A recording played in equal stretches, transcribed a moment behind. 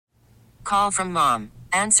call from mom.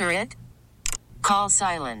 Answer it. Call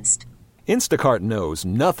silenced. Instacart knows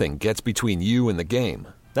nothing gets between you and the game.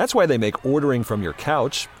 That's why they make ordering from your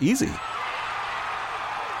couch easy.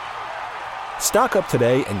 Stock up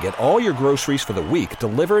today and get all your groceries for the week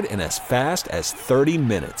delivered in as fast as 30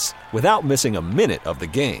 minutes without missing a minute of the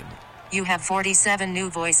game. You have 47 new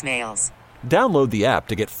voicemails. Download the app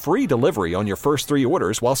to get free delivery on your first 3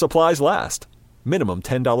 orders while supplies last. Minimum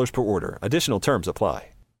 $10 per order. Additional terms apply.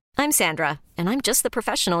 I'm Sandra, and I'm just the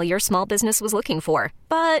professional your small business was looking for.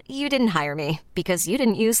 But you didn't hire me because you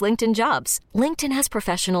didn't use LinkedIn Jobs. LinkedIn has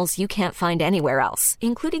professionals you can't find anywhere else,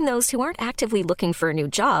 including those who aren't actively looking for a new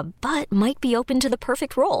job, but might be open to the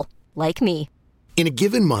perfect role, like me. In a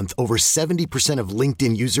given month, over 70% of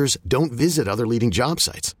LinkedIn users don't visit other leading job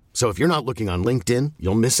sites. So if you're not looking on LinkedIn,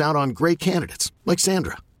 you'll miss out on great candidates like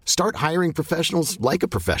Sandra. Start hiring professionals like a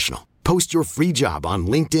professional. Post your free job on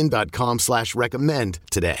linkedin.com/recommend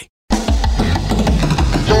today.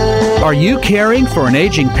 Are you caring for an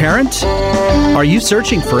aging parent? Are you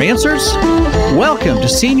searching for answers? Welcome to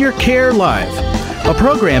Senior Care Live, a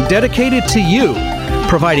program dedicated to you,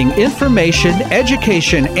 providing information,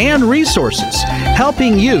 education, and resources,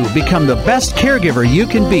 helping you become the best caregiver you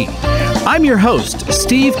can be. I'm your host,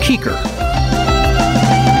 Steve Keeker.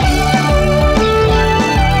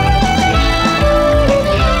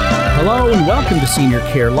 Hello and welcome to Senior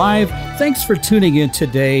Care Live. Thanks for tuning in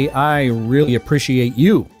today. I really appreciate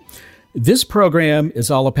you. This program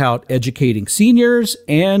is all about educating seniors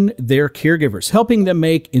and their caregivers, helping them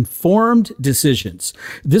make informed decisions.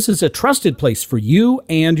 This is a trusted place for you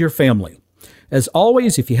and your family. As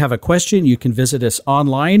always, if you have a question, you can visit us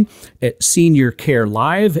online at Senior Care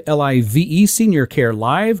Live, L-I-V-E,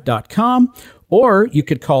 seniorcarelive.com, or you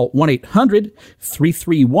could call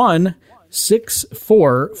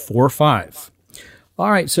 1-800-331-6445. All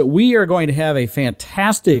right, so we are going to have a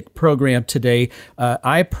fantastic program today.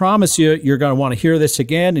 I promise you, you're going to want to hear this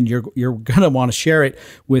again, and you're going to want to share it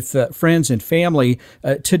with friends and family.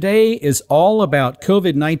 Today is all about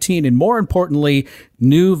COVID-19, and more importantly,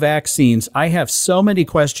 new vaccines. I have so many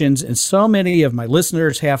questions, and so many of my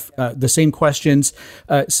listeners have the same questions.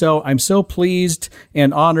 So I'm so pleased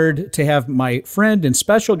and honored to have my friend and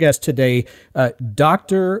special guest today,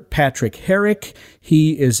 Dr. Patrick Herrick.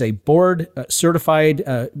 He is a board certified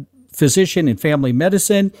physician in family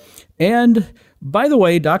medicine. And by the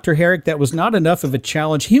way, Dr. Herrick, that was not enough of a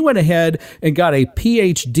challenge. He went ahead and got a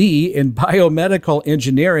PhD in biomedical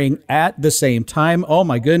engineering at the same time. Oh,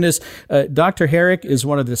 my goodness. Dr. Herrick is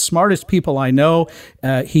one of the smartest people I know.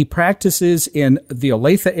 He practices in the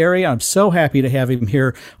Olathe area. I'm so happy to have him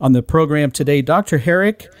here on the program today. Dr.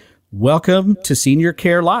 Herrick, welcome to Senior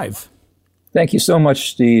Care Live. Thank you so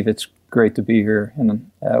much, Steve. It's great to be here,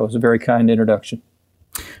 and that was a very kind introduction.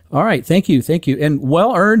 All right. Thank you. And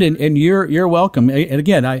well earned. And you're welcome. And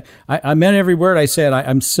again, I meant every word I said.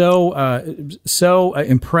 I'm so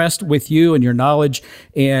impressed with you and your knowledge.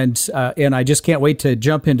 And I just can't wait to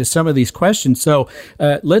jump into some of these questions. So,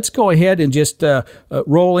 let's go ahead and just,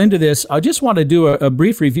 roll into this. I just want to do a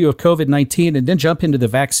brief review of COVID-19 and then jump into the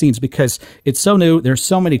vaccines because it's so new. There's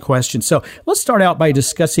so many questions. So let's start out by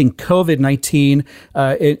discussing COVID-19,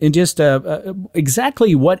 and just,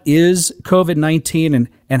 exactly what is COVID-19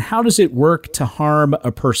 and how does it work to harm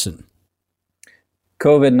a person?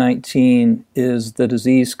 COVID-19 is the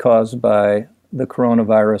disease caused by the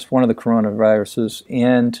coronavirus, one of the coronaviruses.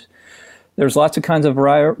 And there's lots of kinds of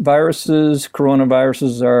viruses.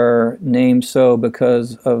 Coronaviruses are named so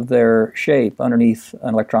because of their shape. Underneath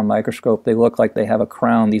an electron microscope, they look like they have a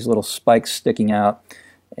crown, these little spikes sticking out.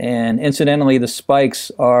 And incidentally, the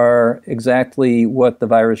spikes are exactly what the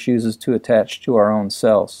virus uses to attach to our own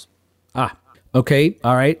cells. Okay.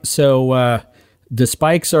 All right. So the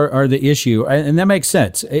spikes are the issue, and that makes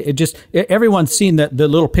sense. Everyone's seen the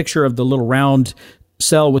little picture of the little round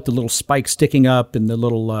cell with the little spikes sticking up and the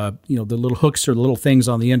little the little hooks or the little things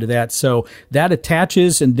on the end of that. So that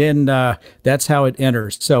attaches, and then that's how it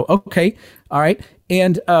enters. So okay. All right.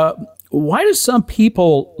 And why do some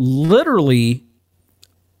people literally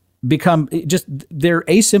become they're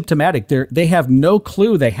asymptomatic? They have no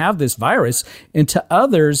clue they have this virus, and to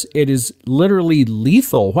others it is literally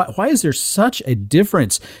lethal. Why is there such a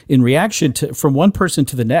difference in reaction from one person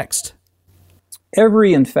to the next?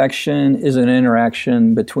 Every infection is an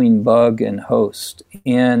interaction between bug and host,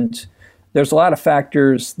 and there's a lot of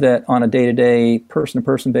factors that on a day-to-day,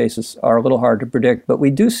 person-to-person basis are a little hard to predict, but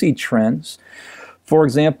we do see trends. For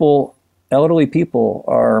example, elderly people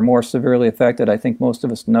are more severely affected. I think most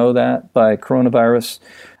of us know that, by coronavirus.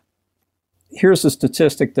 Here's a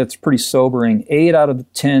statistic that's pretty sobering. 8 out of the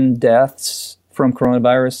 10 deaths from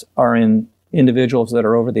coronavirus are in individuals that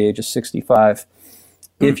are over the age of 65.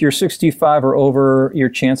 If you're 65 or over, your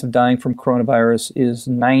chance of dying from coronavirus is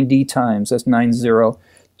 90 times. That's 90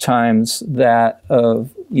 times that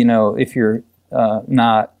of, if you're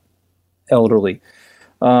not elderly.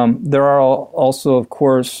 There are also, of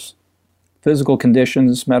course, physical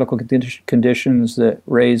conditions, medical conditions that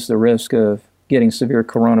raise the risk of getting severe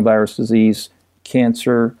coronavirus disease,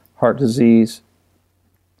 cancer, heart disease,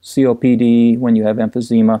 COPD when you have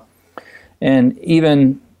emphysema, and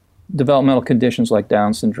even developmental conditions like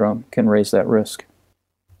Down syndrome can raise that risk.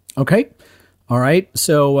 Okay. All right.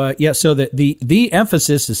 So, so the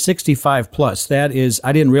emphasis is 65 plus. That is,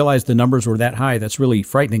 I didn't realize the numbers were that high. That's really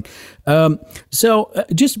frightening.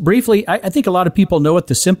 Just briefly, I think a lot of people know what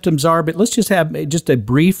the symptoms are, but let's just have just a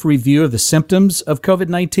brief review of the symptoms of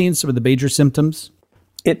COVID-19, some of the major symptoms.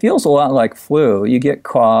 It feels a lot like flu. You get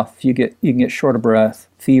cough, you can get short of breath,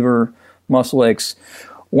 fever, muscle aches.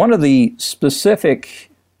 One of the specific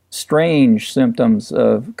strange symptoms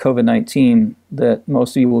of COVID-19 that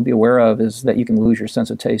most of you will be aware of is that you can lose your sense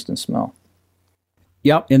of taste and smell.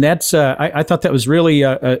 Yep, and that's I thought that was really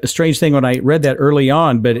a strange thing when I read that early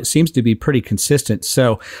on, but it seems to be pretty consistent.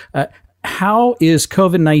 So how is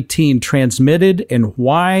COVID-19 transmitted, and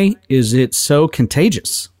why is it so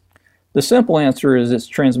contagious? The simple answer is it's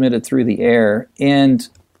transmitted through the air. And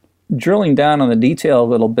drilling down on the detail a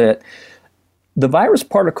little bit, the virus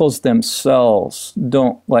particles themselves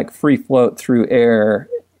don't free float through air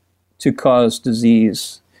to cause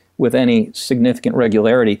disease with any significant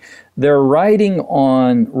regularity. They're riding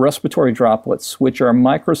on respiratory droplets, which are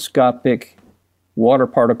microscopic water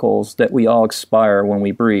particles that we all expire when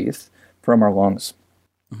we breathe from our lungs.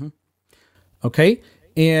 Mm-hmm. Okay.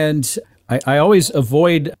 And I always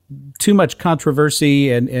avoid too much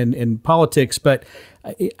controversy and politics, but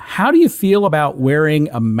how do you feel about wearing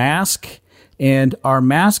a mask? And are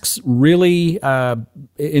masks really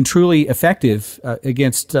and truly effective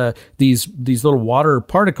against these little water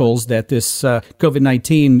particles that this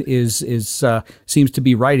COVID-19 is seems to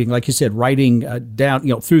be riding, like you said, riding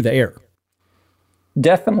down through the air?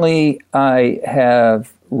 Definitely, I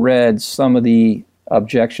have read some of the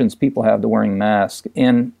objections people have to wearing masks,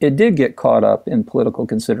 and it did get caught up in political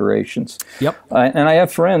considerations. Yep. And I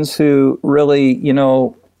have friends who really,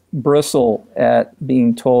 bristle at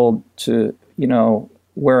being told to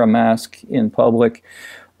wear a mask in public.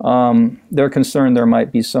 They're concerned there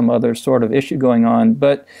might be some other sort of issue going on.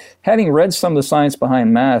 But having read some of the science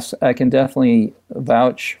behind masks, I can definitely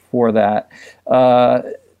vouch for that.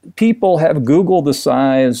 People have Googled the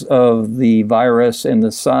size of the virus and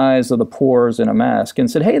the size of the pores in a mask and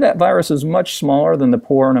said, hey, that virus is much smaller than the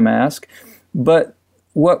pore in a mask. But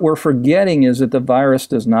what we're forgetting is that the virus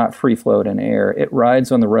does not free float in air. It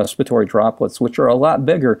rides on the respiratory droplets, which are a lot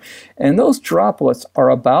bigger. And those droplets are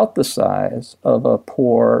about the size of a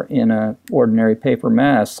pore in an ordinary paper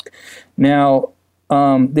mask. Now,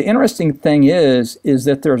 the interesting thing is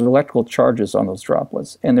that there's electrical charges on those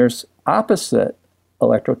droplets, and there's opposite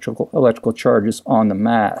electrical charges on the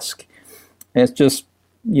mask. And it's just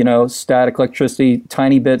static electricity,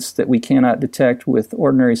 tiny bits that we cannot detect with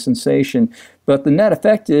ordinary sensation. But the net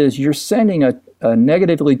effect is you're sending a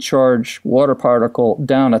negatively charged water particle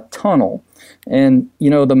down a tunnel. And,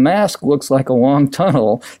 the mask looks like a long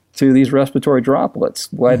tunnel to these respiratory droplets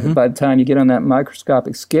by the time you get on that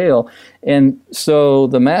microscopic scale. And so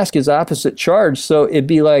the mask is opposite charge. So it'd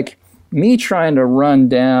be like me trying to run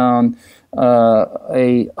down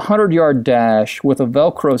a 100-yard dash with a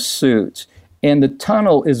Velcro suit, and the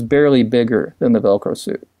tunnel is barely bigger than the Velcro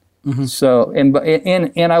suit. Mm-hmm. So,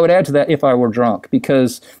 and I would add to that if I were drunk,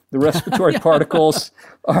 because the respiratory particles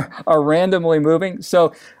are randomly moving.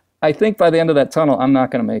 So I think by the end of that tunnel, I'm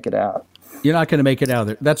not going to make it out. You're not going to make it out of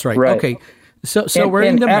there. That's right. Okay. So and,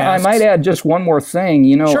 wearing the masks. I might add just one more thing.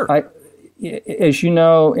 Sure. As you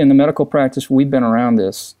know, in the medical practice, we've been around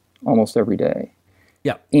this almost every day.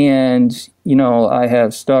 Yeah. And, I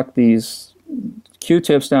have stuck these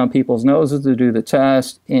Q-tips down people's noses to do the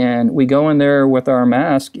test, and we go in there with our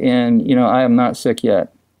mask, and I am not sick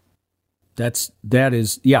yet. That's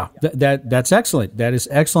excellent. That is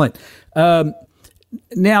excellent.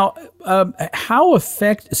 Now, how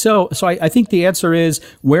effective? So I think the answer is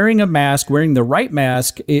wearing a mask, wearing the right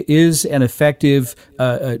mask, is an effective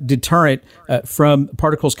deterrent from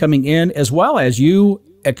particles coming in, as well as you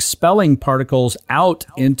expelling particles out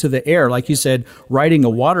into the air, like you said, riding a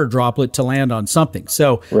water droplet to land on something.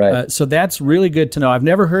 So, right. So that's really good to know. I've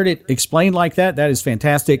never heard it explained like that. That is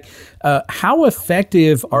fantastic. How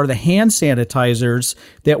effective are the hand sanitizers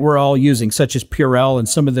that we're all using, such as Purell and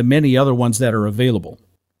some of the many other ones that are available?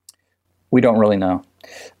 We don't really know.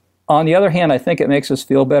 On the other hand, I think it makes us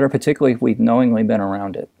feel better, particularly if we've knowingly been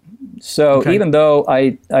around it. So even though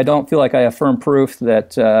I don't feel like I have firm proof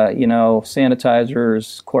that,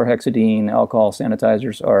 sanitizers, chlorhexidine, alcohol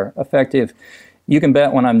sanitizers are effective, you can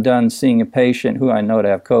bet when I'm done seeing a patient who I know to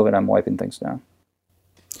have COVID, I'm wiping things down.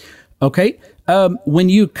 Okay. When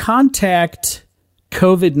you contact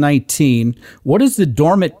COVID-19, what is the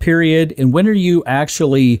dormant period and when are you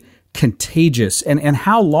actually contagious? And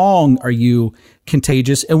how long are you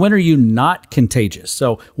contagious and when are you not contagious?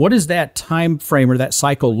 So what does that time frame or that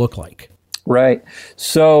cycle look like? Right.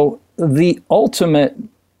 So the ultimate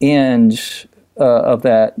end of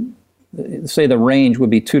that, say the range would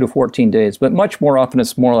be 2 to 14 days, but much more often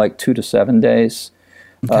it's more like 2 to 7 days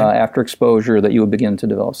after exposure that you would begin to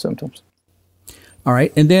develop symptoms. All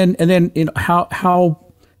right. And then how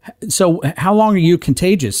long are you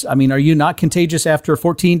contagious? I mean, are you not contagious after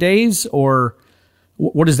 14 days or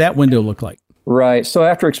what does that window look like? Right. So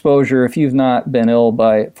after exposure, if you've not been ill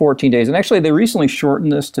by 14 days, and actually they recently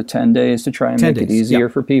shortened this to 10 days to try and make it easier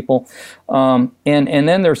for people. And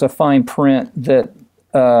then there's a fine print that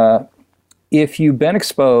if you've been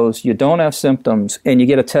exposed, you don't have symptoms, and you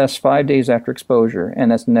get a test 5 days after exposure,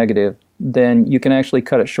 and that's negative, then you can actually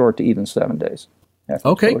cut it short to even 7 days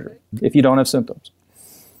after exposure if you don't have symptoms.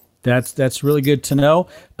 That's really good to know.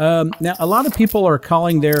 Now, a lot of people are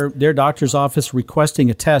calling their doctor's office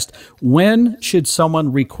requesting a test. When should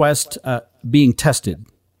someone request being tested?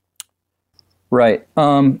 Right.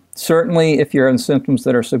 Certainly, if you're having symptoms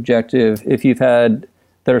that are subjective, if you've had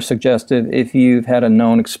a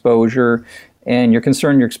known exposure, and you're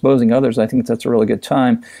concerned you're exposing others, I think that's a really good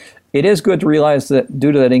time. It is good to realize that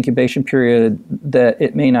due to that incubation period, that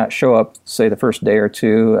it may not show up, say, the first day or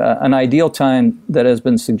two. An ideal time that has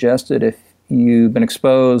been suggested if you've been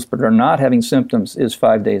exposed but are not having symptoms is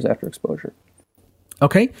 5 days after exposure.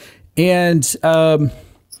 Okay. And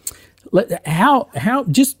how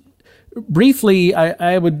just briefly,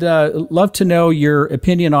 I would love to know your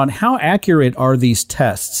opinion on how accurate are these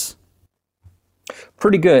tests?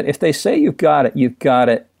 Pretty good. If they say you've got it, you've got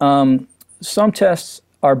it. Some tests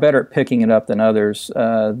are better at picking it up than others.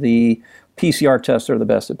 The PCR tests are the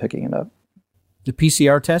best at picking it up. The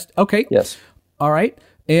PCR test? Okay. Yes. All right.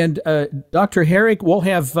 And Dr. Herrick, we'll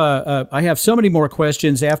have I have so many more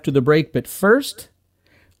questions after the break, but first,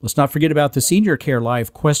 let's not forget about the Senior Care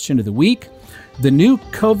Live question of the week. The new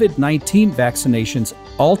COVID-19 vaccinations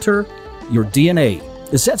alter your DNA.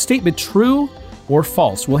 Is that statement true or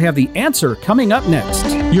false? We'll have the answer coming up next.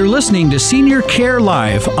 You're listening to Senior Care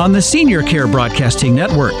Live on the Senior Care Broadcasting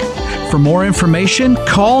Network. For more information,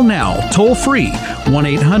 call now, toll free,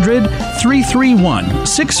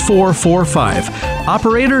 1-800-331-6445.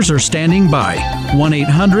 Operators are standing by,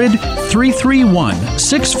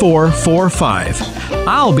 1-800-331-6445.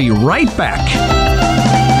 I'll be right back.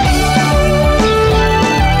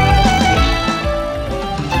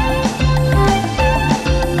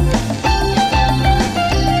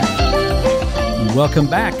 Welcome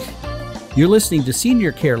back. You're listening to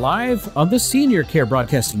Senior Care Live on the Senior Care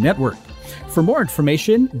Broadcasting Network. For more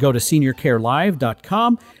information, go to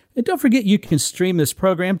seniorcarelive.com. And don't forget you can stream this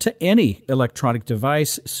program to any electronic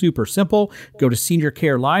device. Super simple. Go to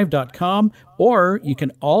seniorcarelive.com, or you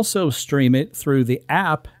can also stream it through the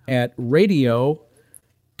app at radio.com.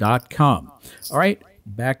 All right,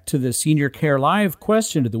 back to the Senior Care Live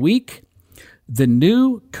question of the week. The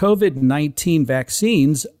new COVID-19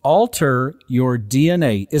 vaccines alter your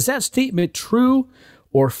DNA. Is that statement true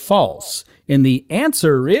or false? And the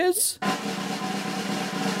answer is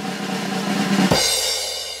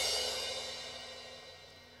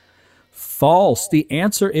false. The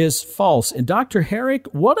answer is false. And Dr. Herrick,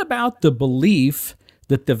 what about the belief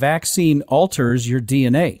that the vaccine alters your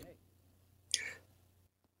DNA?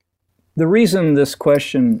 The reason this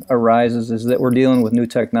question arises is that we're dealing with new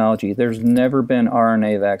technology. There's never been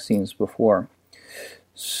RNA vaccines before.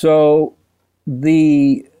 So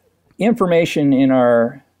the information in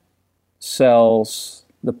our cells,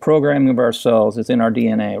 the programming of our cells is in our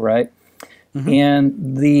DNA, right? Mm-hmm.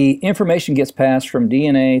 And the information gets passed from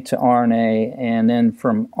DNA to RNA and then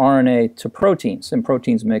from RNA to proteins. And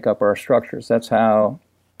proteins make up our structures. That's how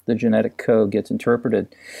the genetic code gets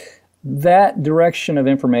interpreted. That direction of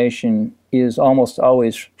information is almost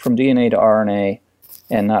always from DNA to RNA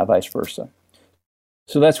and not vice versa.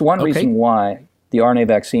 So that's one reason why the RNA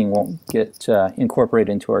vaccine won't get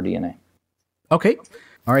incorporated into our DNA. Okay.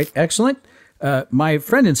 All right. Excellent. My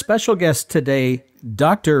friend and special guest today,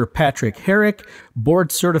 Dr. Patrick Herrick,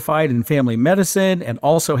 board certified in family medicine, and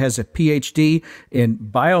also has a PhD in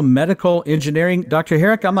biomedical engineering. Dr.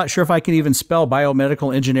 Herrick, I'm not sure if I can even spell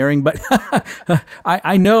biomedical engineering, but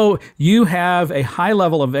I know you have a high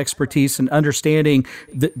level of expertise in understanding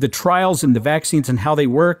the trials and the vaccines and how they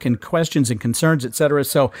work and questions and concerns, et cetera.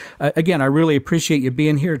 So again, I really appreciate you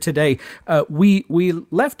being here today. We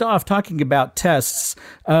left off talking about tests.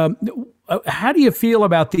 How do you feel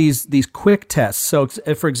about these quick tests? So,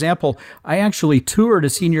 for example, I actually toured a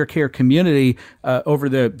senior care community over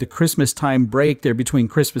the Christmas time break there between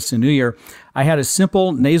Christmas and New Year. I had a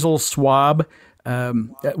simple nasal swab.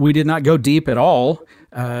 We did not go deep at all.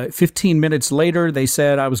 15 minutes later, they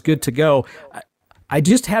said I was good to go. I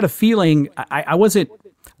just had a feeling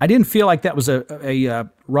I didn't feel like that was a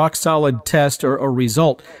rock solid test or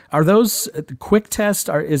result. Are those quick tests?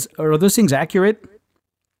 Are those things accurate?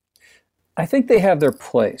 I think they have their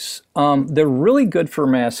place. They're really good for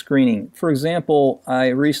mass screening. For example, I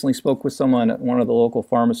recently spoke with someone at one of the local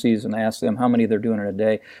pharmacies and asked them how many they're doing in a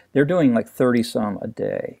day. They're doing like 30 some a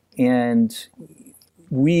day. And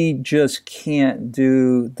we just can't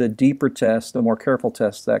do the deeper tests, the more careful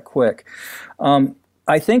tests that quick.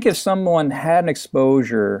 I think if someone had an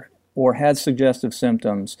exposure or had suggestive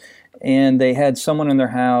symptoms and they had someone in their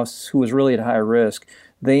house who was really at high risk,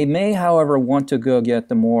 they may, however, want to go get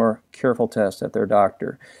the more careful test at their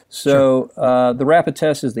doctor. So the rapid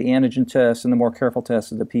test is the antigen test, and the more careful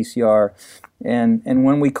test is the PCR. And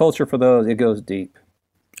when we culture for those, it goes deep.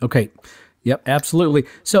 Okay. Yep, absolutely.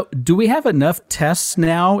 So do we have enough tests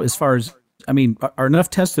now as far as, are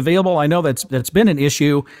enough tests available? I know that's been an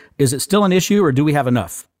issue. Is it still an issue, or do we have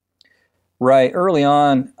enough? Right. Early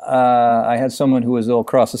on, I had someone who was ill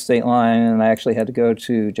across the state line, and I actually had to go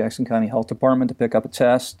to Jackson County Health Department to pick up a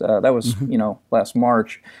test. That was, last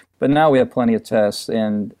March. But now we have plenty of tests,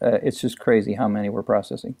 and it's just crazy how many we're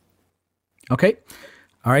processing. Okay.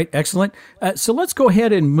 All right. Excellent. So let's go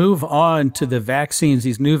ahead and move on to the vaccines.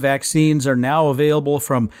 These new vaccines are now available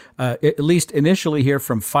from, at least initially here,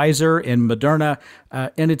 from Pfizer and Moderna.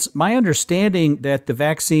 And it's my understanding that the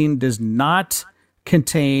vaccine does not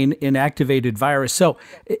contain inactivated virus. So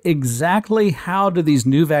exactly how do these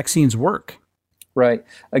new vaccines work? Right.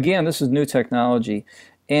 Again, this is new technology.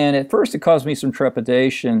 And at first it caused me some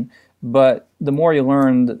trepidation, but the more you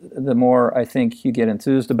learn, the more I think you get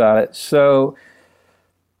enthused about it. So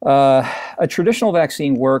a traditional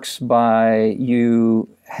vaccine works by you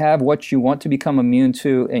have what you want to become immune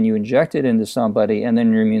to and you inject it into somebody and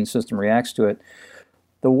then your immune system reacts to it.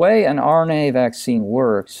 The way an RNA vaccine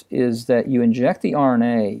works is that you inject the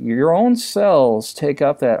RNA, your own cells take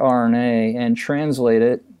up that RNA and translate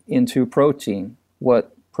it into protein,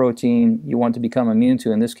 what protein you want to become immune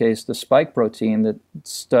to, in this case, the spike protein that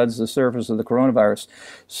studs the surface of the coronavirus.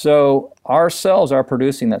 So our cells are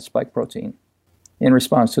producing that spike protein in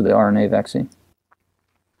response to the RNA vaccine.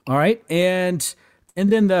 All right. And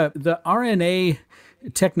then the RNA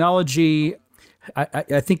technology,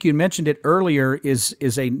 I think you mentioned it earlier,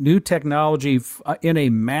 is a new technology in a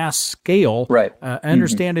mass scale. Right. I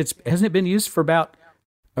understand hasn't it been used for about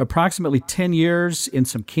approximately 10 years in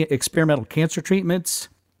some experimental cancer treatments?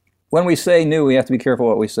 When we say new, we have to be careful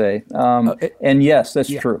what we say. And yes, that's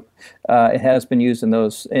true. It has been used in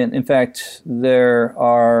those. And in fact, there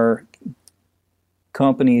are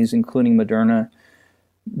companies, including Moderna,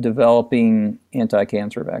 developing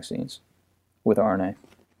anti-cancer vaccines with RNA.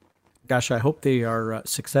 Gosh, I hope they are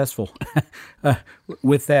successful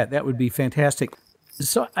with that. That would be fantastic.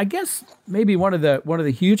 So I guess maybe one of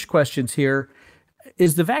the huge questions here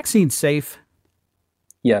is the vaccine safe?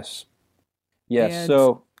 Yes.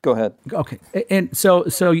 So go ahead. Okay, and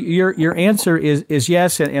so your answer is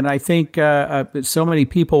yes, and I think so many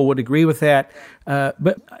people would agree with that.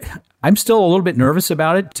 But I'm still a little bit nervous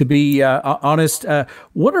about it, to be honest.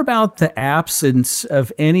 What about the absence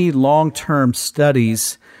of any long-term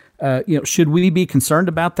studies? Should we be concerned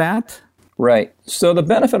about that? Right. So the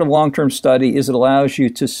benefit of long-term study is it allows you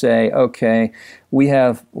to say, okay, we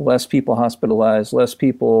have less people hospitalized, less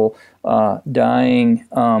people dying.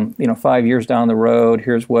 5 years down the road,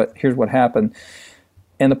 here's what happened.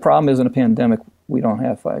 And the problem is, in a pandemic, we don't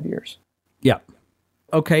have 5 years. Yeah.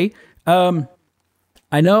 Okay.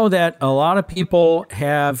 I know that a lot of people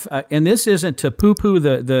have, and this isn't to poo-poo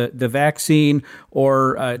the vaccine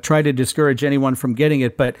or try to discourage anyone from getting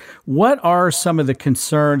it, but what are some of the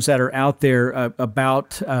concerns that are out there about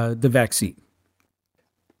the vaccine?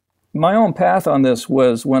 My own path on this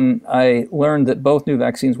was when I learned that both new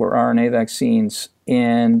vaccines were RNA vaccines,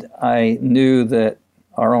 and I knew that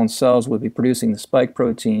our own cells would be producing the spike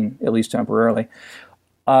protein, at least temporarily.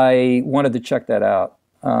 I wanted to check that out.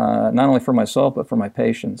 not only for myself, but for my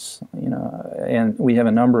patients, and we have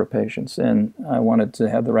a number of patients, and I wanted to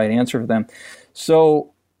have the right answer for them.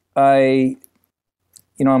 So I'm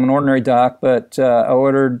an ordinary doc, but I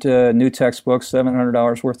ordered new textbooks,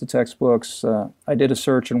 $700 worth of textbooks. I did a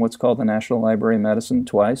search in what's called the National Library of Medicine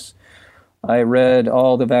twice. I read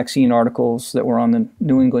all the vaccine articles that were on the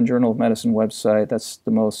New England Journal of Medicine website. That's the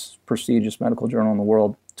most prestigious medical journal in the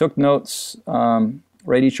world. Took notes,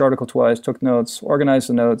 read each article twice, took notes, organized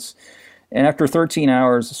the notes. And after 13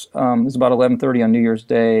 hours, it was about 11:30 on New Year's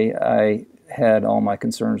Day, I had all my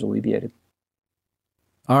concerns alleviated.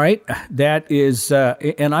 All right. That is,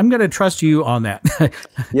 and I'm going to trust you on that.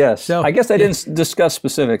 Yes. So, I guess I didn't discuss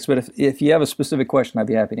specifics, but if you have a specific question, I'd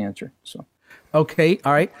be happy to answer. So. Okay.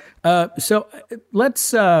 All right. So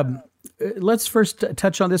let's first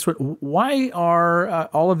touch on this one. Why are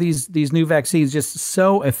all of these new vaccines just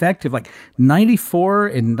so effective? Like 94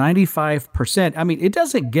 and 95%. I mean, it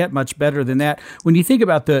doesn't get much better than that. When you think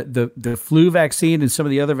about the flu vaccine and some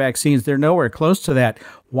of the other vaccines, they're nowhere close to that.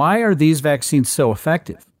 Why are these vaccines so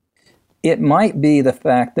effective? It might be the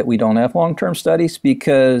fact that we don't have long-term studies,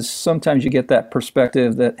 because sometimes you get that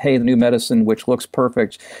perspective that, hey, the new medicine, which looks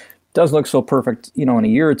perfect, does look so perfect, in a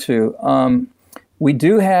year or two. We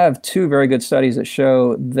do have two very good studies that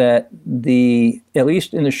show that at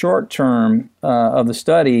least in the short term of the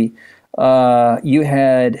study, you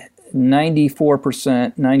had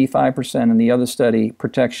 94%, 95% in the other study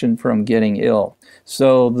protection from getting ill.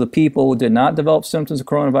 So the people did not develop symptoms of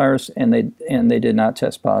coronavirus, and they did not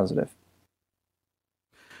test positive.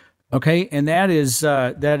 Okay, and that is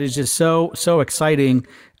just so exciting.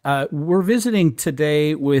 We're visiting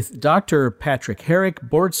today with Dr. Patrick Herrick,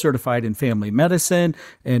 board certified in family medicine,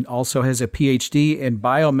 and also has a PhD in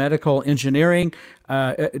biomedical engineering.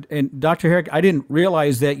 And Dr. Herrick, I didn't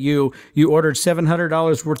realize that you ordered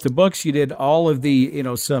 $700 worth of books. You did all of the,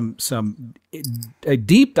 a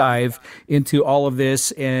deep dive into all of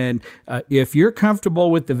this. And if you're comfortable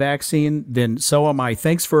with the vaccine, then so am I.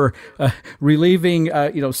 Thanks for relieving,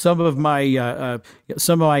 some of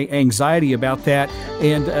my anxiety about that.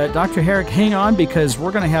 And Dr. Herrick, hang on, because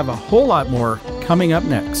we're going to have a whole lot more coming up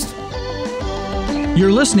next.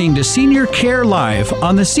 You're listening to Senior Care Live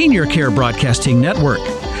on the Senior Care Broadcasting Network.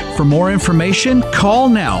 For more information, call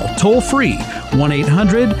now, toll free,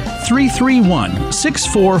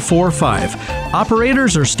 1-800-331-6445.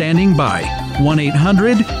 Operators are standing by,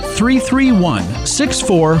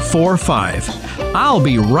 1-800-331-6445. I'll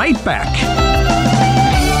be right back.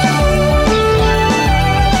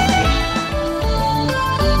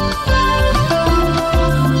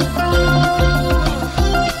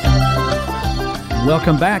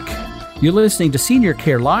 Welcome back. You're listening to Senior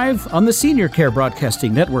Care Live on the Senior Care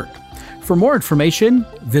Broadcasting Network. For more information,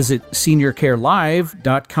 visit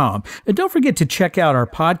seniorcarelive.com. And don't forget to check out our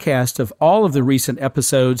podcast of all of the recent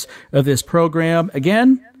episodes of this program.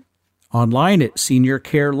 Again, online at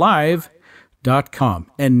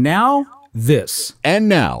seniorcarelive.com. And now, this. And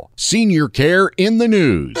now, Senior Care in the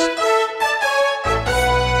News.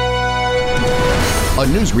 A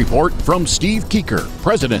news report from Steve Keeker,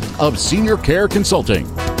 president of Senior Care Consulting.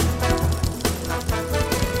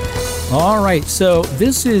 All right, so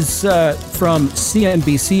this is from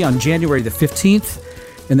CNBC on January the 15th.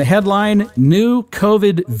 And the headline, new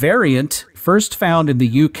COVID variant first found in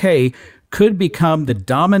the UK could become the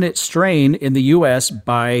dominant strain in the U.S.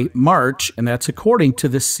 by March, and that's according to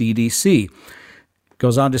the CDC.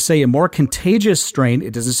 Goes on to say a more contagious strain,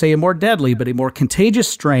 it doesn't say a more deadly, but a more contagious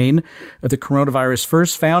strain of the coronavirus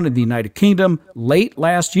first found in the United Kingdom late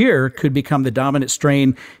last year could become the dominant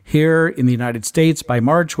strain here in the United States by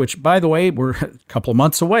March, which, by the way, we're a couple of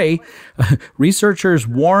months away. Researchers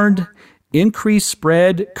warned increased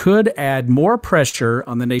spread could add more pressure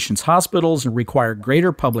on the nation's hospitals and require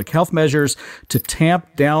greater public health measures to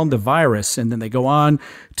tamp down the virus. And then they go on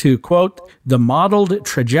to quote, the modeled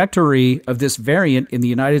trajectory of this variant in the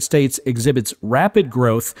United States exhibits rapid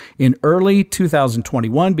growth in early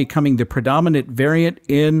 2021, becoming the predominant variant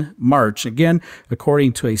in March. Again,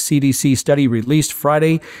 according to a CDC study released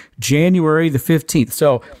Friday, January the 15th.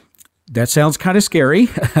 So that sounds kind of scary.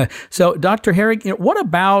 So, Dr. Herrick, what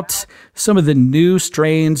about some of the new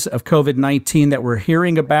strains of COVID-19 that we're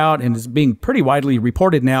hearing about and is being pretty widely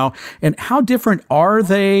reported now? And how different are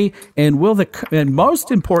they? And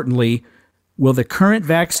most importantly, will the current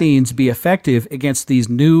vaccines be effective against these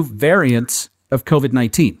new variants of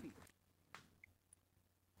COVID-19?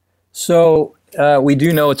 So, we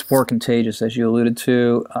do know it's more contagious, as you alluded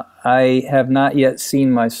to. I have not yet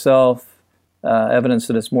seen myself evidence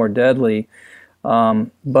that it's more deadly.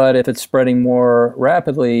 But if it's spreading more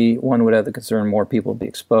rapidly, one would have the concern more people be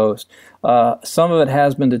exposed. Some of it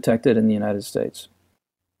has been detected in the United States.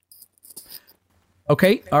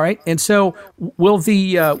 Okay, all right. And so, will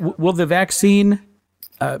the vaccine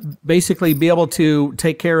basically be able to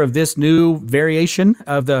take care of this new variation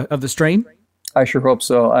of the strain? I sure hope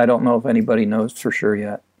so. I don't know if anybody knows for sure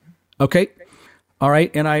yet. Okay. All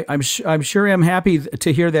right, and I'm sure I'm happy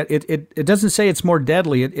to hear that it doesn't say it's more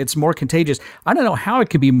deadly, it's more contagious. I don't know how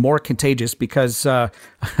it could be more contagious because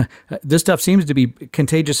this stuff seems to be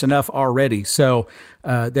contagious enough already. So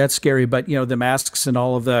that's scary. But the masks and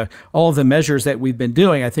all of the measures that we've been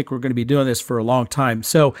doing, I think we're going to be doing this for a long time.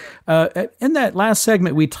 So in that last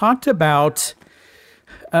segment, we talked about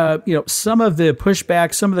some of the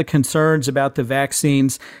pushback, some of the concerns about the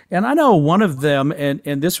vaccines. And I know one of them,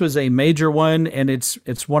 and this was a major one, and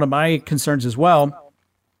it's one of my concerns as well,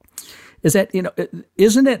 is that,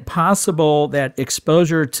 isn't it possible that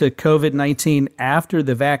exposure to COVID-19 after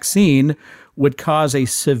the vaccine would cause a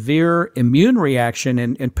severe immune reaction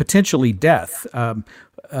and potentially death?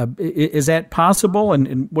 Is that possible?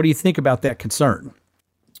 And what do you think about that concern?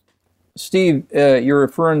 Steve, you're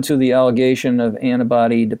referring to the allegation of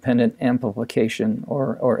antibody-dependent amplification,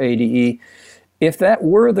 or ADE. If that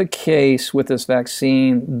were the case with this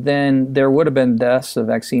vaccine, then there would have been deaths of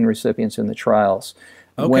vaccine recipients in the trials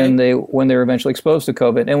when they were eventually exposed to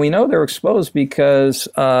COVID. And we know they're exposed because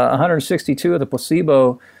 162 of the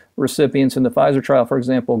placebo recipients in the Pfizer trial, for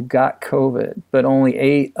example, got COVID, but only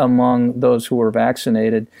 8 among those who were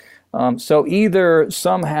vaccinated. So either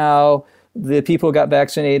somehow the people who got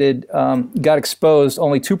vaccinated got exposed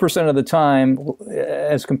only 2% of the time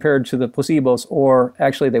as compared to the placebos, or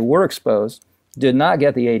actually they were exposed, did not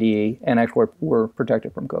get the ADE, and actually were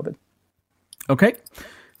protected from COVID. Okay.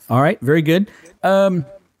 All right. Very good.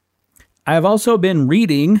 I've also been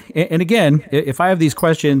reading, and again, if I have these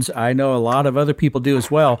questions, I know a lot of other people do as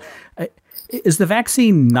well. Is the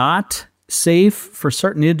vaccine not safe for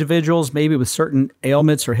certain individuals, maybe with certain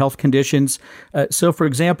ailments or health conditions? So, for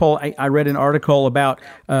example, I read an article about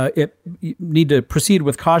you need to proceed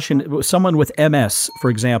with caution. Someone with MS, for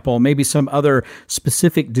example, maybe some other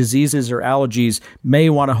specific diseases or allergies may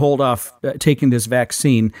want to hold off taking this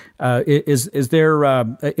vaccine. Is there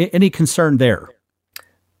any concern there?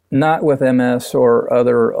 Not with MS or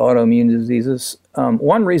other autoimmune diseases.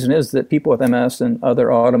 One reason is that people with MS and other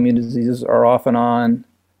autoimmune diseases are often on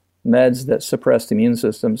meds that suppress the immune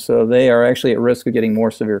system, so they are actually at risk of getting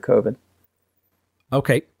more severe COVID.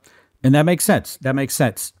 Okay, and that makes sense.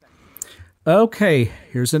 Okay,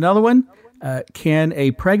 here's another one. Can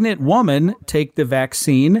a pregnant woman take the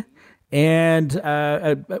vaccine? And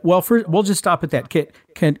first, we'll just stop at that.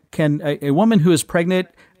 Can a woman who is pregnant,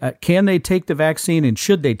 can they take the vaccine, and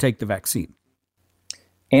should they take the vaccine?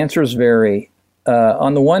 Answers vary.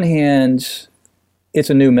 On the one hand, it's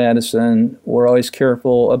a new medicine. We're always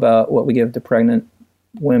careful about what we give to pregnant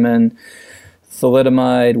women.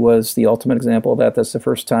 Thalidomide was the ultimate example of that. That's the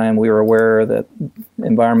first time we were aware that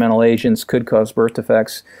environmental agents could cause birth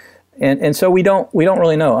defects. And so we don't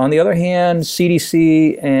really know. On the other hand,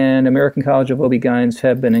 CDC and American College of OB-GYNs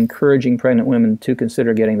have been encouraging pregnant women to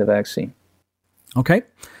consider getting the vaccine. Okay.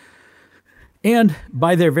 And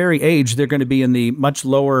by their very age, they're going to be in the much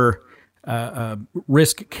lower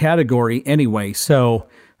risk category anyway. So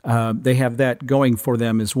they have that going for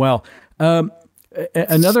them as well.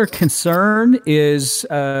 Another concern is,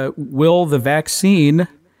 will the vaccine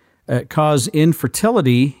cause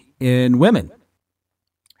infertility in women?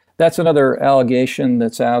 That's another allegation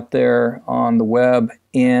that's out there on the web.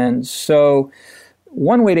 And so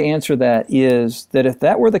one way to answer that is that if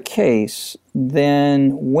that were the case,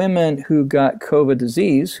 then women who got COVID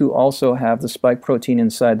disease, who also have the spike protein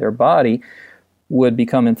inside their body, would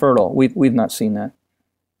become infertile. We've not seen that.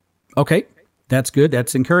 Okay, that's good.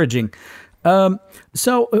 That's encouraging.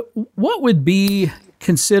 So what would be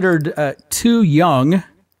considered too young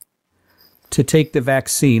to take the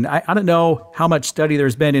vaccine? I don't know how much study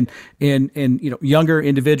there's been in younger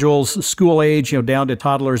individuals, school age, down to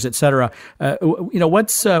toddlers, et cetera.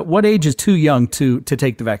 What age is too young to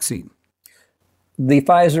take the vaccine? The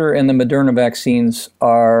Pfizer and the Moderna vaccines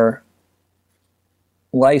are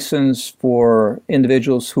licensed for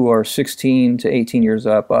individuals who are 16 to 18 years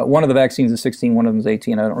up. One of the vaccines is 16, one of them is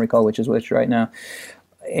 18. I don't recall which is which right now.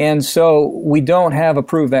 And so we don't have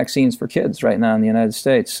approved vaccines for kids right now in the United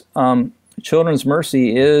States. Children's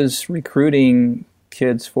Mercy is recruiting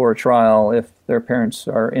kids for a trial if their parents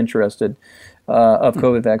are interested of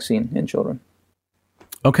COVID vaccine in children.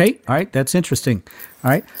 Okay. All right. That's interesting.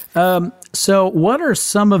 All right. So what are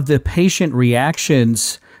some of the patient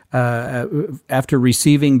reactions after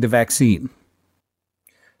receiving the vaccine?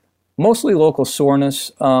 Mostly local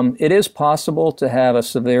soreness. It is possible to have a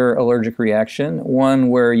severe allergic reaction, one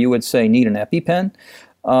where you would say need an EpiPen.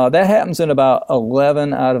 That happens in about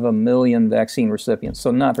 11 out of a million vaccine recipients, so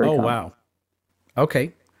not very common. Oh, wow.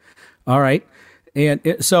 Okay. All right. And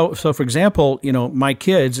so for example, my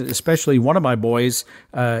kids, especially one of my boys,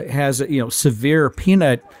 has severe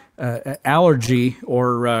peanut allergy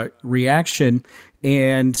or reaction,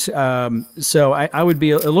 and so I would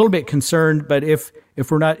be a little bit concerned. But if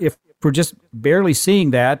we're just barely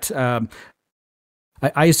seeing that,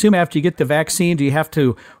 I assume after you get the vaccine, do you have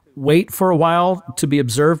to wait for a while to be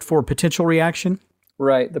observed for potential reaction?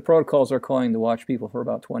 Right. The protocols are calling to watch people for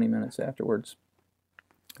about 20 minutes afterwards.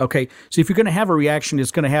 Okay. So if you're going to have a reaction,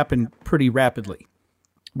 it's going to happen pretty rapidly.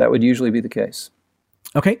 That would usually be the case.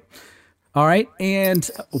 Okay. All right. And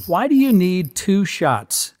why do you need 2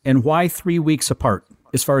 shots, and why 3 weeks apart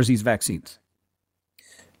as far as these vaccines?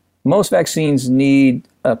 Most vaccines need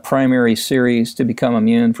a primary series to become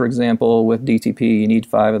immune. For example, with DTP, you need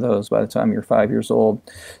 5 of those by the time you're 5 years old.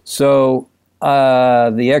 So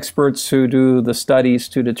the experts who do the studies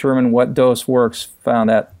to determine what dose works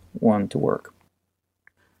found that one to work.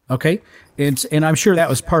 Okay. And I'm sure that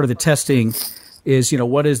was part of the testing is,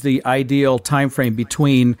 what is the ideal time frame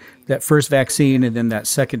between that first vaccine and then that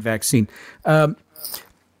second vaccine.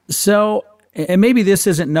 So, and maybe this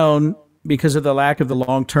isn't known because of the lack of the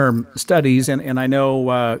long-term studies, and I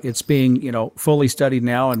know it's being, fully studied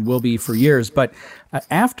now and will be for years, but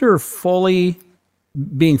after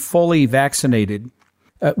being fully vaccinated,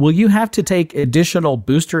 will you have to take additional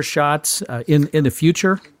booster shots in the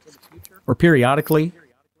future or periodically?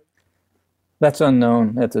 That's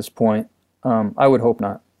unknown at this point. I would hope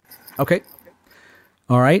not. Okay.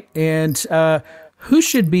 All right. And who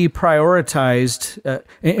should be prioritized?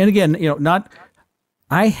 And again,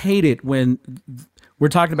 I hate it when we're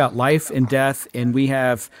talking about life and death, and we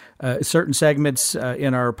have certain segments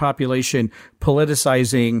in our population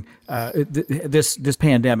politicizing this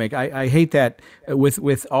pandemic. I hate that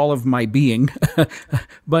with all of my being.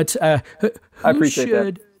 But I appreciate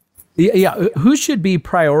that. Yeah, who should be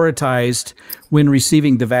prioritized when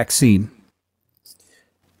receiving the vaccine?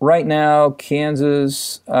 Right now,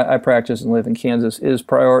 Kansas, I practice and live in Kansas, is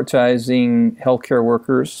prioritizing healthcare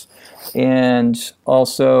workers and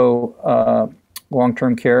also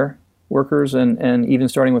long-term care workers and even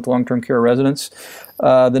starting with long-term care residents.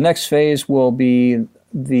 The next phase will be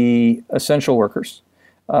the essential workers,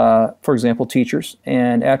 for example, teachers,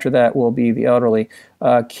 and after that will be the elderly.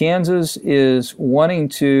 Kansas is wanting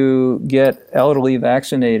to get elderly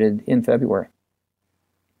vaccinated in February.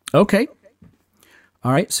 Okay.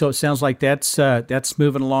 All right. So it sounds like that's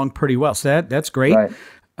moving along pretty well. So that's great. Right.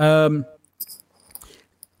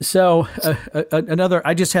 So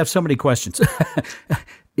I just have so many questions.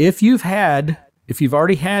 If you've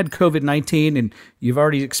already had COVID-19 and you've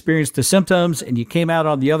already experienced the symptoms and you came out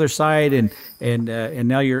on the other side and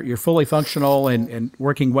now you're fully functional and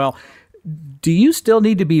working well, do you still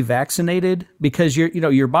need to be vaccinated because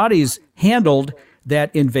your body's handled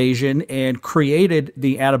that invasion and created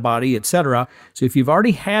the antibody, et cetera? So if you've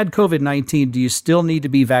already had COVID-19, do you still need to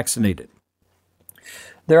be vaccinated?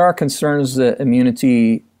 There are concerns that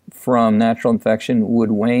immunity from natural infection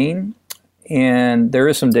would wane, and there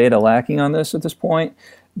is some data lacking on this at this point.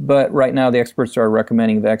 But right now, the experts are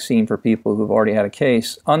recommending vaccine for people who've already had a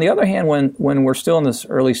case. On the other hand, when we're still in this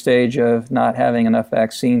early stage of not having enough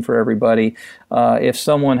vaccine for everybody, if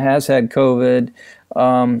someone has had COVID,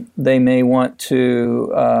 they may want to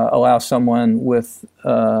allow someone with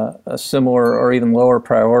a similar or even lower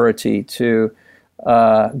priority to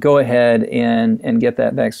go ahead and get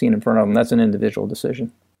that vaccine in front of them. That's an individual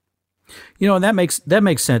decision. And that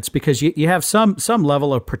makes sense because you have some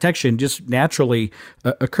level of protection just naturally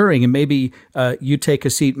occurring, and maybe you take a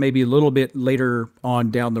seat maybe a little bit later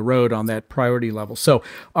on down the road on that priority level. So,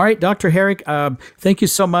 all right, Dr. Herrick, thank you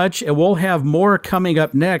so much, and we'll have more coming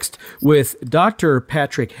up next with Dr.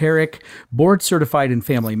 Patrick Herrick, board certified in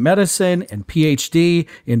family medicine and PhD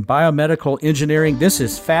in biomedical engineering. This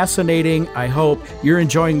is fascinating. I hope you're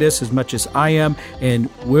enjoying this as much as I am, and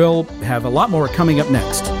we'll have a lot more coming up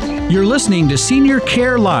next. You're listening to Senior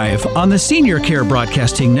Care Live on the Senior Care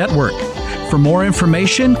Broadcasting Network. For more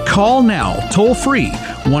information, call now, toll free,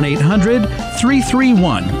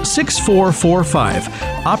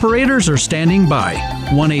 1-800-331-6445. Operators are standing by,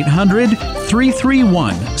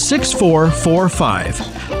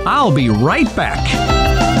 1-800-331-6445. I'll be right back.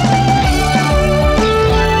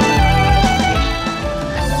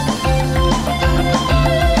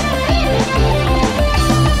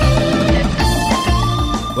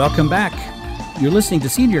 Welcome back. You're listening to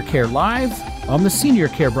Senior Care Live on the Senior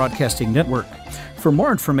Care Broadcasting Network. For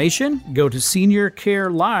more information, go to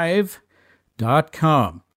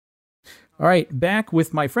seniorcarelive.com. All right, back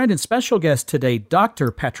with my friend and special guest today,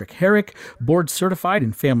 Dr. Patrick Herrick, board certified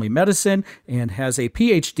in family medicine and has a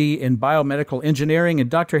PhD in biomedical engineering. And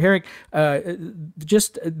Dr. Herrick,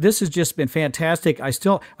 this has just been fantastic. I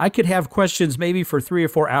could have questions maybe for 3 or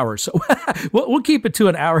 4 hours, so we'll keep it to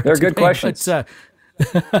an hour. They're good questions. But,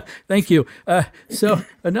 thank you. So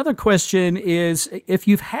another question is, if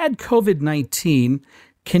you've had COVID-19,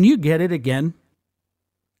 can you get it again?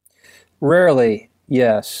 Rarely,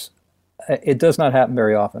 yes. It does not happen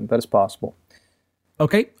very often, but it's possible.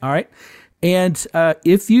 Okay, all right. And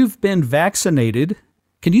if you've been vaccinated,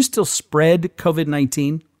 can you still spread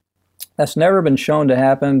COVID-19? That's never been shown to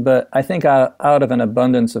happen, but I think out of an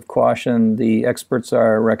abundance of caution, the experts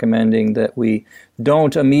are recommending that we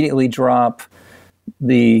don't immediately drop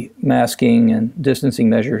the masking and distancing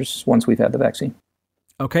measures once we've had the vaccine.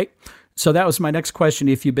 Okay. So that was my next question.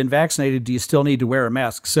 If you've been vaccinated, do you still need to wear a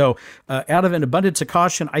mask? So out of an abundance of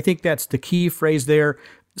caution, I think that's the key phrase there.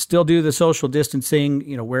 Still do the social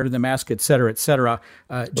distancing, wear the mask, et cetera,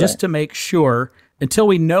 just to make sure until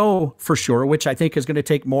we know for sure, which I think is going to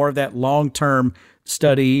take more of that long-term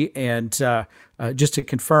study and just to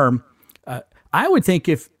confirm. I would think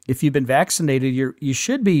if you've been vaccinated, you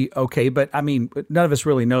should be okay. But I mean, none of us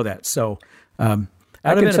really know that. So out of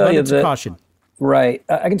an abundance of caution. Right.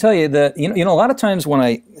 I can tell you that, a lot of times when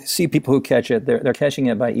I see people who catch it, they're catching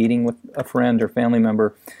it by eating with a friend or family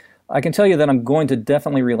member. I can tell you that I'm going to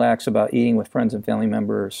definitely relax about eating with friends and family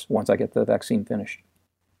members once I get the vaccine finished.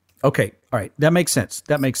 Okay. All right. That makes sense.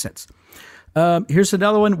 Here's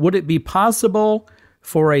another one. Would it be possible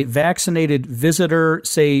for a vaccinated visitor,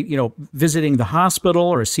 say, visiting the hospital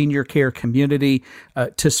or a senior care community,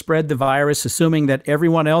 to spread the virus, assuming that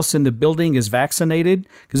everyone else in the building is vaccinated?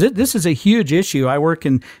 Because this is a huge issue. I work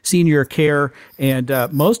in senior care, and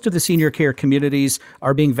most of the senior care communities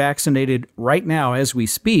are being vaccinated right now as we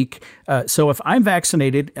speak. So if I'm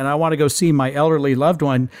vaccinated and I want to go see my elderly loved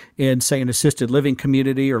one in, say, an assisted living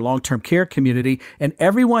community or long-term care community, and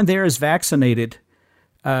everyone there is vaccinated,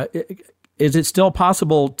 is it still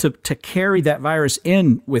possible to carry that virus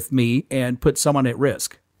in with me and put someone at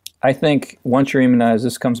risk? I think once you're immunized,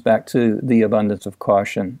 this comes back to the abundance of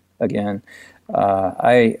caution again.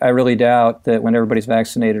 I really doubt that when everybody's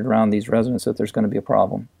vaccinated around these residents that there's going to be a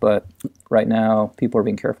problem. But right now, people are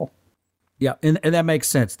being careful. Yeah, and that makes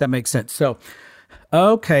sense. So,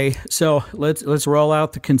 okay, so let's roll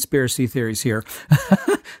out the conspiracy theories here.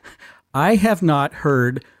 I have not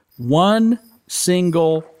heard one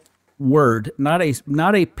single word, not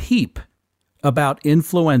a peep about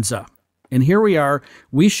influenza. And here we are.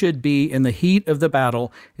 We should be in the heat of the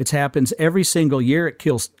battle. It happens every single year. It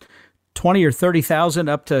kills 20 or 30,000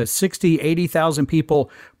 up to 60, 80,000 people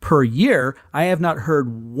per year. I have not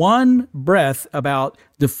heard one breath about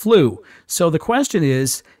the flu. So the question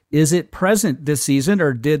is it present this season,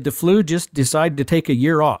 or did the flu just decide to take a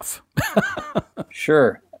year off?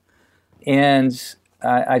 Sure. And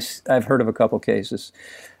I've heard of a couple cases.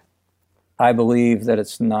 I believe that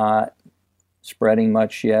it's not spreading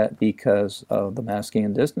much yet because of the masking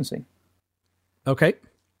and distancing. Okay.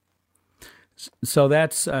 So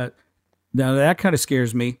that's now that kind of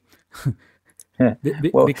scares me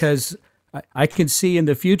because I can see in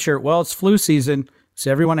the future, well, it's flu season, so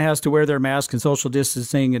everyone has to wear their mask and social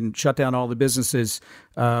distancing and shut down all the businesses.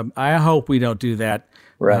 I hope we don't do that.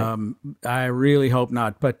 Right. I really hope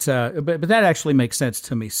not. But that actually makes sense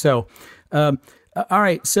to me. So, all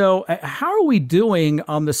right. So how are we doing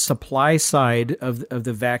on the supply side of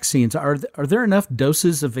the vaccines? Are there enough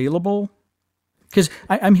doses available? Because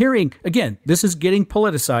I'm hearing, again, this is getting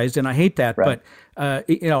politicized, and I hate that. Right.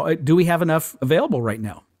 But, do we have enough available right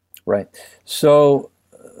now? Right. So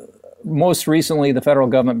most recently, the federal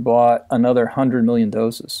government bought another 100 million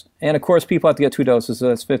doses. And, of course, people have to get 2 doses, so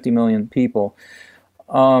that's 50 million people.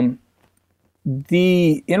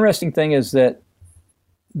 The interesting thing is that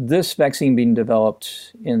this vaccine being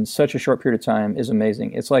developed in such a short period of time is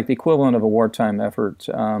amazing. It's like the equivalent of a wartime effort.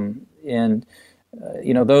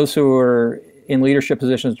 Those who were in leadership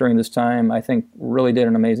positions during this time, I think, really did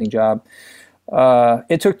an amazing job.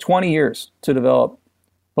 It took 20 years to develop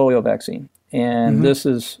polio vaccine, and this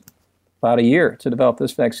is about a year to develop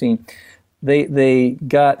this vaccine. They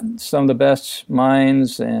got some of the best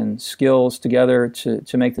minds and skills together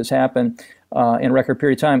to make this happen in a record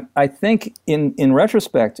period of time. I think in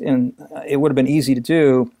retrospect, it would have been easy to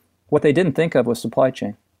do. What they didn't think of was supply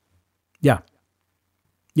chain. Yeah.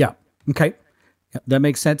 Okay. That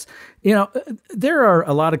makes sense. You know, there are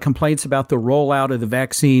a lot of complaints about the rollout of the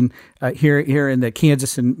vaccine here in the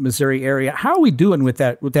Kansas and Missouri area. How are we doing with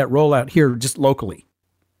that rollout here just locally?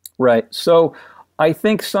 Right. So I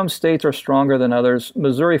think some states are stronger than others.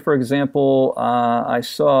 Missouri, for example, I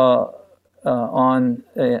saw on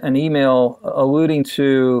an email alluding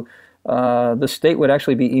to the state would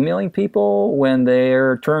actually be emailing people when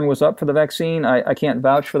their turn was up for the vaccine. I can't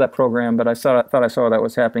vouch for that program, but I thought I saw that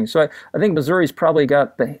was happening. So I think Missouri's probably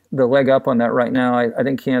got the leg up on that right now. I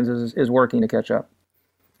think Kansas is working to catch up.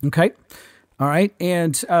 Okay. All right.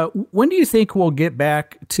 And when do you think we'll get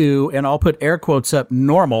back to, and I'll put air quotes up,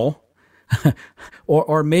 normal,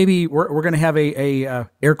 or maybe we're going to have a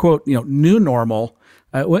air quote, new normal?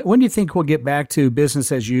 When do you think we'll get back to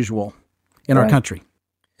business as usual in our country?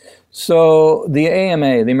 So the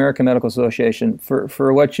AMA, the American Medical Association,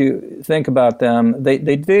 for what you think about them,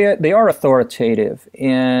 they are authoritative.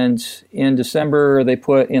 And in December, they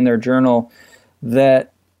put in their journal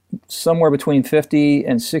that somewhere between 50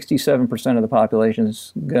 and 67% of the population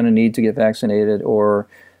is going to need to get vaccinated, or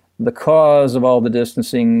the cause of all the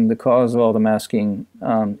distancing, the cause of all the masking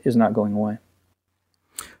is not going away.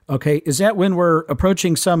 Okay. Is that when we're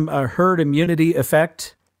approaching some herd immunity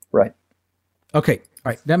effect? Right. Okay. All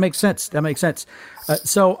right. That makes sense.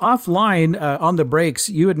 So offline on the breaks,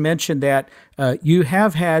 you had mentioned that you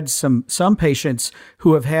have had some patients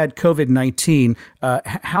who have had COVID-19.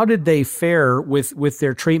 How did they fare with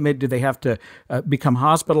their treatment? Did they have to become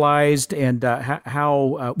hospitalized? And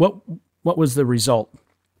what was the result?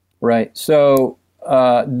 Right. So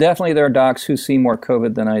definitely there are docs who see more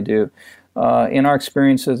COVID than I do. In our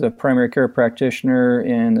experience as a primary care practitioner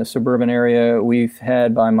in the suburban area, we've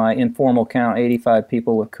had, by my informal count, 85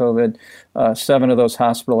 people with COVID, 7 of those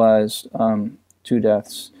hospitalized, 2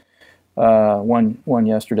 deaths, one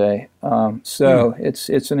yesterday.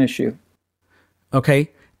 It's an issue. Okay.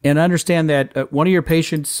 And I understand that one of your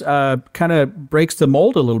patients kind of breaks the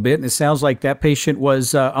mold a little bit, and it sounds like that patient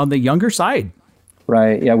was on the younger side.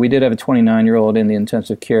 Right. Yeah, we did have a 29-year-old in the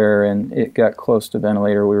intensive care, and it got close to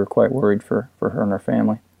ventilator. We were quite worried for her and her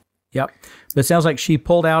family. Yep. But it sounds like she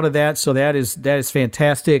pulled out of that, so that is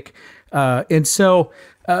fantastic. And so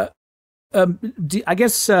I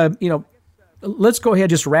guess, let's go ahead and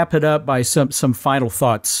just wrap it up by some final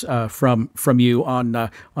thoughts from you on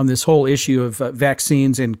this whole issue of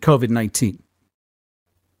vaccines and COVID-19.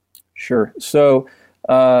 Sure. So,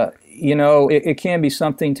 it can be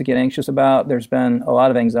something to get anxious about. There's been a lot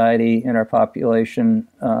of anxiety in our population,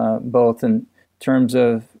 both in terms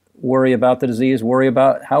of worry about the disease, worry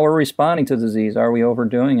about how we're responding to the disease. Are we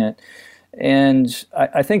overdoing it? And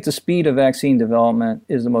I think the speed of vaccine development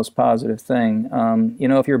is the most positive thing.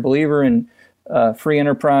 If you're a believer in free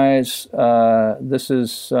enterprise, this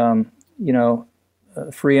is,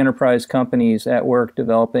 free enterprise companies at work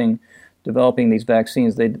developing these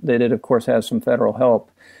vaccines. They did, of course, have some federal help.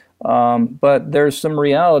 But there's some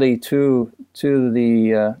reality to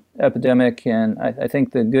the epidemic, and I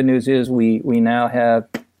think the good news is we now have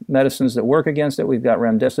medicines that work against it. We've got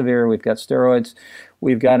remdesivir, we've got steroids,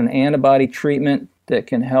 we've got an antibody treatment that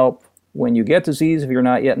can help when you get disease if you're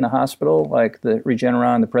not yet in the hospital, like the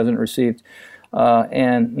Regeneron the president received,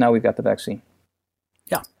 and now we've got the vaccine.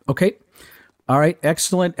 Yeah. Okay. All right.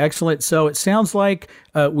 Excellent. So it sounds like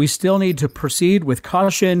we still need to proceed with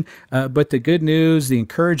caution, but the good news, the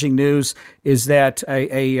encouraging news, is that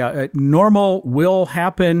a normal will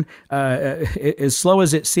happen. As slow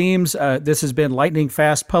as it seems, this has been lightning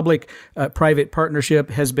fast. Public-private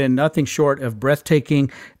partnership has been nothing short of breathtaking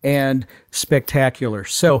and spectacular.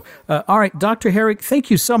 So, all right, Dr. Herrick, thank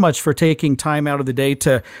you so much for taking time out of the day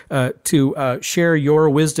to share your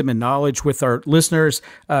wisdom and knowledge with our listeners.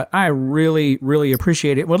 I really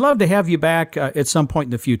appreciate it. Would love to have you back at some point in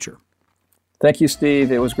the future. Thank you,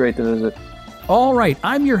 Steve. It was great to visit. All right,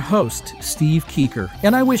 I'm your host, Steve Keeker,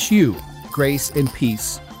 and I wish you grace and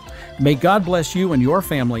peace. May God bless you and your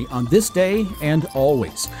family on this day and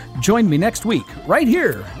always. Join me next week right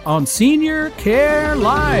here on Senior Care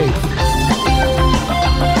Live.